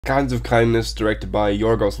Kinds of Kindness, directed by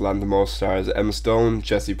Yorgos Lanthimos, stars Emma Stone,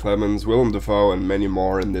 Jesse Plemons, Willem Dafoe, and many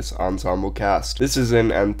more in this ensemble cast. This is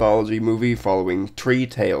an anthology movie following three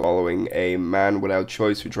tales, following a man without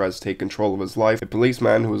choice who tries to take control of his life, a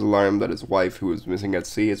policeman who is alarmed that his wife, who is missing at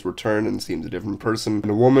sea, has returned and seems a different person, and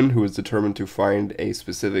a woman who is determined to find a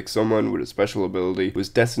specific someone with a special ability who is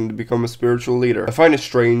destined to become a spiritual leader. I find it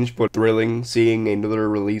strange but thrilling seeing another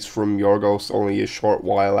release from Yorgos only a short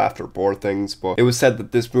while after Poor Things, but it was said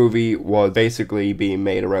that this movie was basically being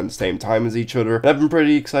made around the same time as each other, and I've been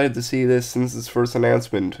pretty excited to see this since its first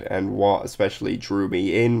announcement, and what especially drew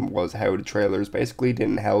me in was how the trailers basically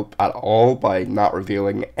didn't help at all by not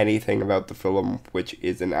revealing anything about the film, which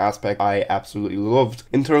is an aspect I absolutely loved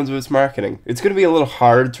in terms of its marketing. It's going to be a little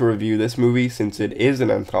hard to review this movie since it is an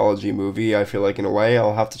anthology movie. I feel like in a way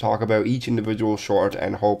I'll have to talk about each individual short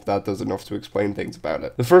and hope that does enough to explain things about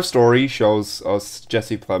it. The first story shows us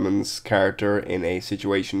Jesse Plemons' character in a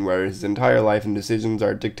situation where his entire life and decisions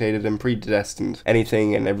are dictated and predestined.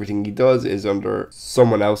 Anything and everything he does is under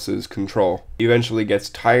someone else's control. He eventually gets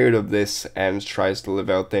tired of this and tries to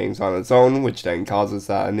live out things on his own, which then causes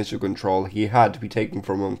that initial control he had to be taken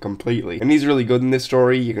from him completely. And he's really good in this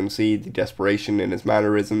story. You can see the desperation in his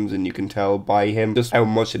mannerisms, and you can tell by him just how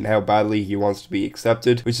much and how badly he wants to be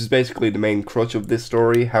accepted, which is basically the main crutch of this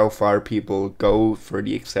story, how far people go for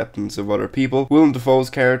the acceptance of other people. Willem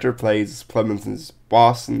Dafoe's character plays Plemons'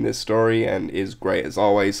 boss in this story and is great as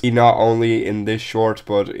always. He not only in this short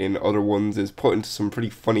but in other ones is put into some pretty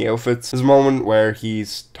funny outfits. There's a moment where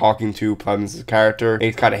he's talking to Plemons' character and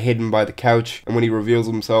he's kind of hidden by the couch, and when he reveals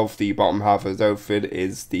himself the bottom half of his outfit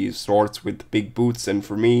is these shorts with the big boots, and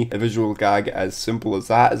for me a visual gag as simple as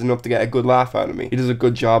that is enough to get a good laugh out of me. He does a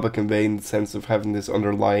good job at conveying the sense of having this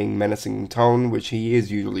underlying menacing tone, which he is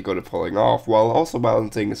usually good at pulling off, while also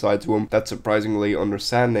balancing a side to him that's surprisingly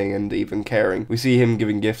understanding and even caring. We see him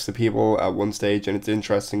giving gifts to people at one stage, and it's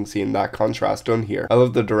interesting seeing that contrast done here. I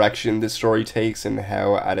love the direction this story takes and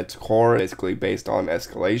how at its core basically based on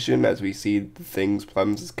escalation, as we see the things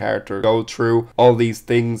Plemons' character go through, all these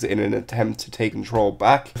things in an attempt to take control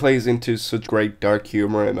back. It plays into such great dark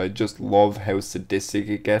humor, and I just love how sadistic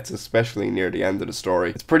it gets, especially near the end of the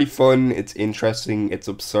story. It's pretty fun, it's interesting, it's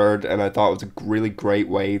absurd, and I thought it was a really great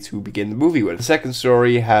way to begin the movie with. The second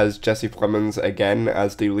story has Jesse Plemons again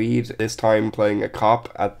as the lead, this time playing a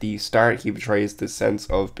cop. At the start, he betrays this sense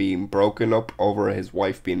of being broken up over his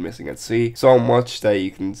wife being missing at sea, so much that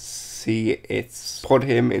you can see it's put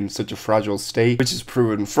him in such a fragile state, which is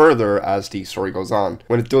proven further as the story goes on.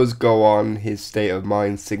 When it does go on, his state of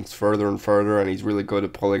mind sinks further and further, and he's really good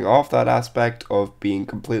at pulling off that aspect of being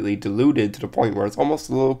completely deluded to the point where it's almost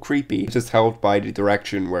a little creepy, which is helped by the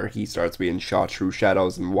direction where he starts being shot through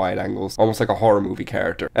shadows and wide angles, almost like a horror movie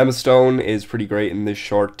character. Emma Stone is pretty great in this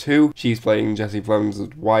short too. She's playing Jesse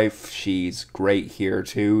Plemons' wife. She's great here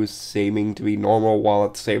too, seeming to be normal while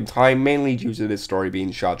at the same time, mainly due to this story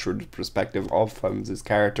being shot through the perspective of Plemons'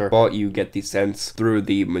 character, but you get the sense through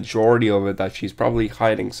the majority of it that she's probably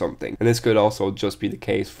hiding something. And this could also just be the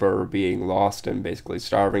case for being lost and basically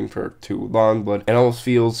starving for too long, but it almost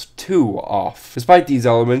feels too off. Despite these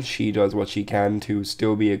elements, she does what she can to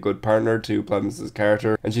still be a good partner to Plemons'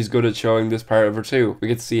 character, and she's good at showing this part of her too. We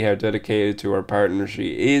get to see how dedicated to her partner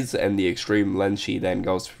she is and the extreme lengths she then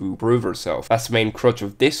goes to prove herself. That's the main crutch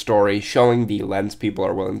of this story, showing the lengths people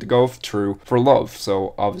are willing to go through for love,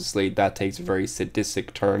 so obviously that takes a very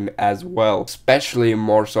sadistic turn as well, especially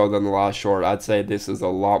more so than the last short. I'd say this is a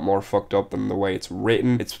lot more fucked up than the way it's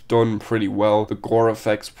written. It's done pretty well. The gore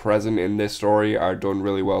effects present in this story are done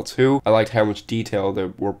really well too. I liked how much detail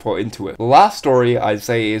that were put into it. The last story I'd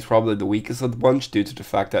say is probably the weakest of the bunch due to the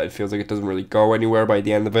fact that it feels like it doesn't really go anywhere by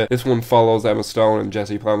the end of it. This one follows Emma Stone and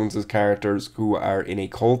Jesse Plemons' characters who are in a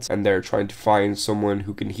cult and they're trying to find someone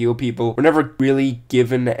who can heal people. We're never really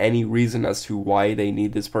given any reason as to why they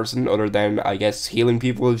need this person other than, I guess, healing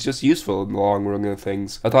people is just useful in the long run of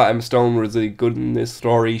things. I thought Emma Stone was really good in this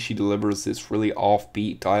story. She delivers this really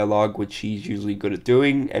offbeat dialogue, which she's usually good at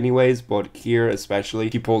doing anyways, but here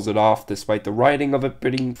especially, she pulls it off despite the writing of it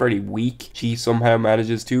being pretty weak. She somehow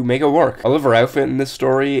manages to make it work. I love her outfit in this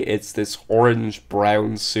story. It's this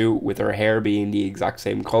orange-brown suit with her hair being the exact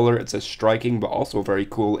same color. It's a striking but also very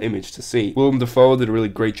cool image to see. Willem Dafoe did a really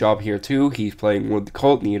great job here too. He's playing one of the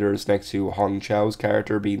cult leaders next to Chau's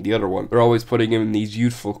character being the other other one. They're always putting him in these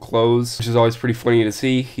youthful clothes, which is always pretty funny to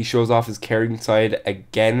see. He shows off his caring side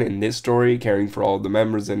again in this story, caring for all the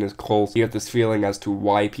members in his cult. You get this feeling as to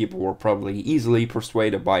why people were probably easily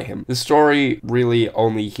persuaded by him. The story really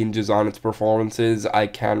only hinges on its performances. I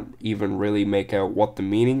can't even really make out what the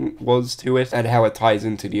meaning was to it and how it ties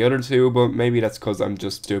into the other two, but maybe that's because I'm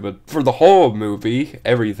just stupid. For the whole movie,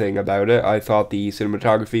 everything about it, I thought the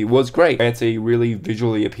cinematography was great. It's a really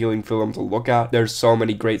visually appealing film to look at. There's so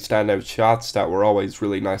many great standout shots that were always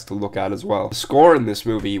really nice to look at as well. The score in this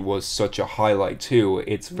movie was such a highlight too.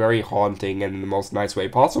 It's very haunting and in the most nice way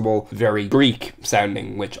possible, very Greek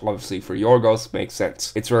sounding, which obviously for Yorgos makes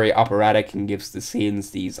sense. It's very operatic and gives the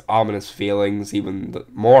scenes these ominous feelings, even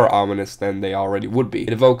more ominous than they already would be.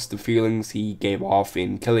 It evokes the feelings he gave off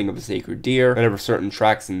in Killing of a Sacred Deer, whenever certain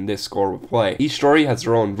tracks in this score would play. Each story has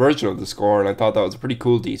their own version of the score, and I thought that was a pretty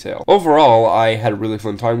cool detail. Overall, I had a really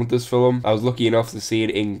fun time with this film. I was lucky enough to see it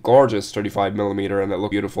in gorgeous 35mm and it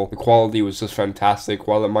looked beautiful. The quality was just fantastic.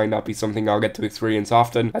 While it might not be something I'll get to experience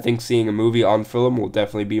often, I think seeing a movie on film will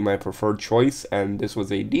definitely be my preferred choice, and this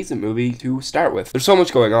was a decent movie to start with. There's so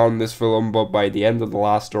much going on in this film, but by the end of the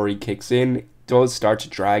last story kicks in, does start to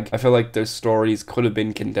drag. I feel like their stories could have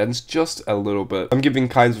been condensed just a little bit. I'm giving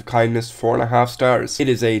Kinds of Kindness 4.5 stars. It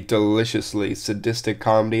is a deliciously sadistic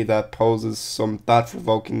comedy that poses some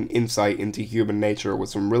thought-provoking insight into human nature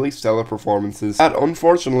with some really stellar performances that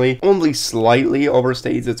unfortunately only slightly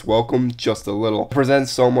overstays its welcome just a little. It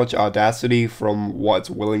presents so much audacity from what it's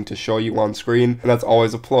willing to show you on screen, and that's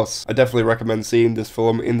always a plus. I definitely recommend seeing this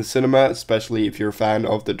film in the cinema, especially if you're a fan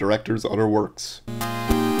of the director's other works.